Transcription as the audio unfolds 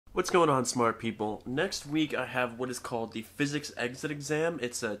What's going on, smart people? Next week I have what is called the Physics Exit Exam.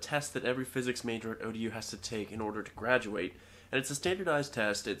 It's a test that every physics major at ODU has to take in order to graduate. And it's a standardized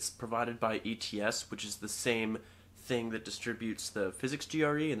test. It's provided by ETS, which is the same thing that distributes the physics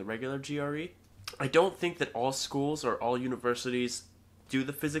GRE and the regular GRE. I don't think that all schools or all universities do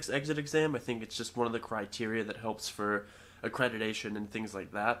the Physics Exit Exam. I think it's just one of the criteria that helps for accreditation and things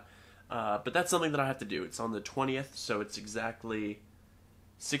like that. But that's something that I have to do. It's on the 20th, so it's exactly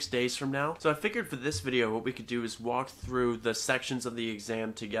 6 days from now. So I figured for this video what we could do is walk through the sections of the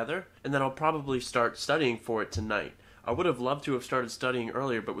exam together, and then I'll probably start studying for it tonight. I would have loved to have started studying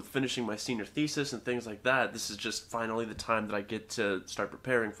earlier, but with finishing my senior thesis and things like that, this is just finally the time that I get to start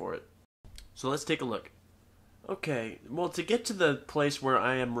preparing for it. So let's take a look. Okay, well, to get to the place where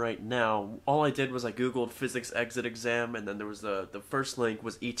I am right now, all I did was I googled physics exit exam, and then there was the first link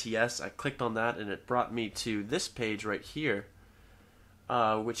was ETS. I clicked on that and it brought me to this page right here,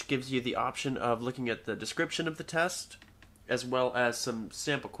 which gives you the option of looking at the description of the test as well as some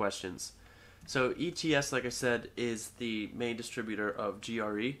sample questions. So ETS, like I said, is the main distributor of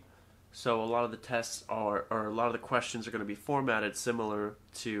GRE. So a lot of the tests or a lot of the questions are going to be formatted similar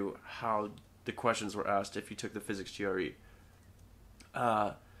to how the questions were asked if you took the physics GRE.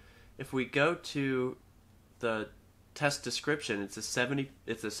 If we go to the test description, it's a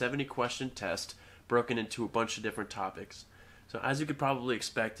 70 question test broken into a bunch of different topics. So as you could probably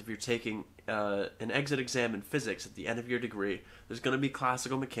expect, if you're taking an exit exam in physics at the end of your degree, there's going to be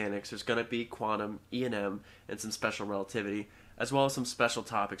classical mechanics, there's going to be quantum, E&M, and some special relativity, as well as some special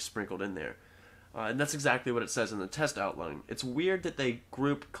topics sprinkled in there. And that's exactly what it says in the test outline. It's weird that they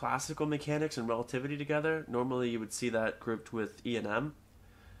group classical mechanics and relativity together. Normally you would see that grouped with E&M,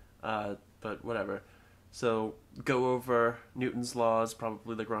 but whatever. So go over Newton's laws,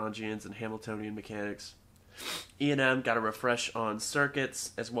 probably Lagrangians, and Hamiltonian mechanics. E&M got a refresh on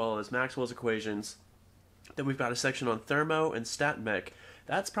circuits as well as Maxwell's equations. Then we've got a section on thermo and stat mech.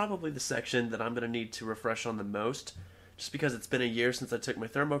 That's probably the section that I'm going to need to refresh on the most, just because it's been a year since I took my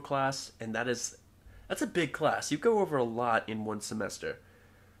thermo class, and that's a big class. You go over a lot in one semester.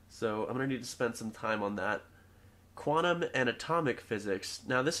 So I'm going to need to spend some time on that. Quantum and atomic physics.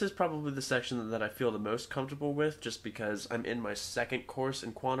 Now this is probably the section that I feel the most comfortable with, just because I'm in my second course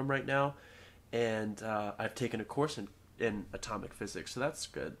in quantum right now, and I've taken a course in atomic physics, so that's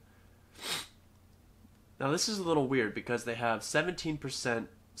good. Now this is a little weird because they have 17%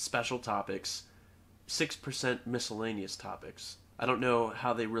 special topics, 6% miscellaneous topics. I don't know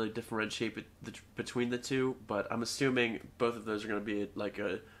how they really differentiate between the two, but I'm assuming both of those are going to be like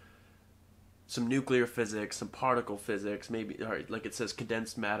some nuclear physics, some particle physics, maybe, or like it says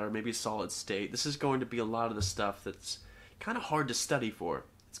condensed matter, maybe solid state. This is going to be a lot of the stuff that's kind of hard to study for.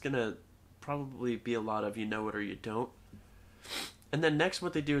 It's going to probably be a lot of you know it or you don't. And then next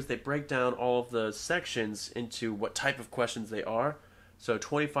what they do is they break down all of the sections into what type of questions they are. So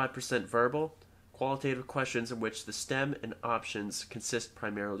 25% verbal, qualitative questions in which the stem and options consist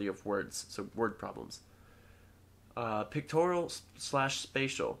primarily of words, so word problems. Pictorial /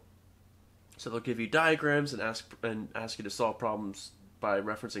 spatial. So they'll give you diagrams and ask you to solve problems by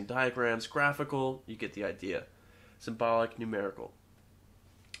referencing diagrams. Graphical, you get the idea. Symbolic, numerical.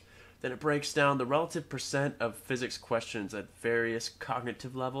 Then it breaks down the relative percent of physics questions at various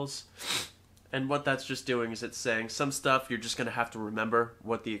cognitive levels. And what that's just doing is it's saying some stuff you're just going to have to remember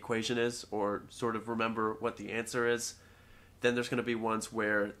what the equation is, or sort of remember what the answer is. Then there's going to be ones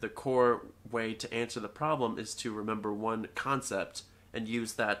where the core way to answer the problem is to remember one concept and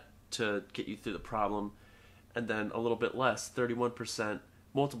use that to get you through the problem. And then a little bit less, 31%,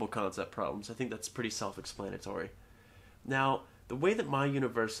 multiple concept problems. I think that's pretty self-explanatory. Now, the way that my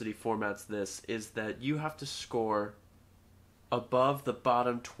university formats this is that you have to score above the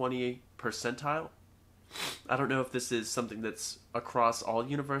bottom 20 percentile. I don't know if this is something that's across all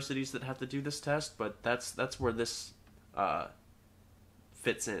universities that have to do this test, but that's where this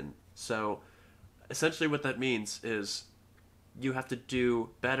fits in. So essentially what that means is you have to do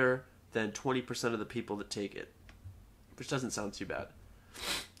better than 20% of the people that take it, which doesn't sound too bad,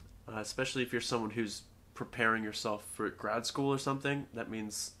 especially if you're someone who's preparing yourself for grad school or something. That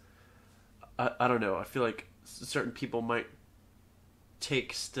means I don't know, I feel like certain people might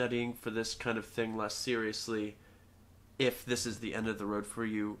take studying for this kind of thing less seriously if this is the end of the road for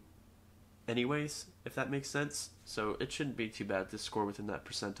you anyways, if that makes sense. So it shouldn't be too bad to score within that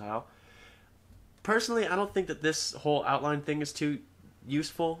percentile. Personally, I don't think that this whole outline thing is too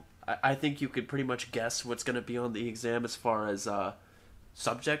useful. I think you could pretty much guess what's going to be on the exam as far as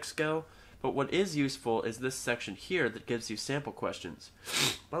subjects go. But what is useful is this section here that gives you sample questions.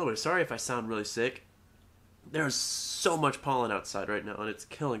 By the way, sorry if I sound really sick. There's so much pollen outside right now, and it's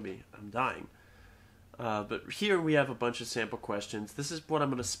killing me. I'm dying. But here we have a bunch of sample questions. This is what I'm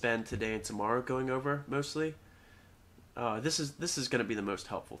going to spend today and tomorrow going over, mostly. This is going to be the most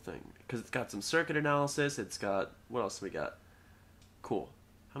helpful thing, because it's got some circuit analysis, it's got... What else do we got? Cool.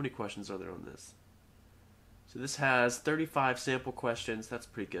 How many questions are there on this? So this has 35 sample questions. That's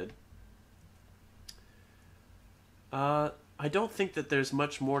pretty good. I don't think that there's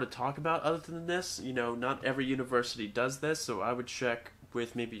much more to talk about other than this. You know, not every university does this, so I would check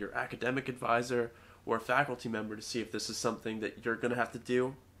with maybe your academic advisor or a faculty member to see if this is something that you're going to have to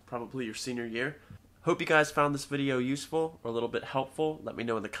do, probably your senior year. Hope you guys found this video useful or a little bit helpful. Let me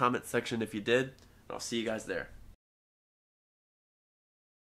know in the comment section if you did, and I'll see you guys there.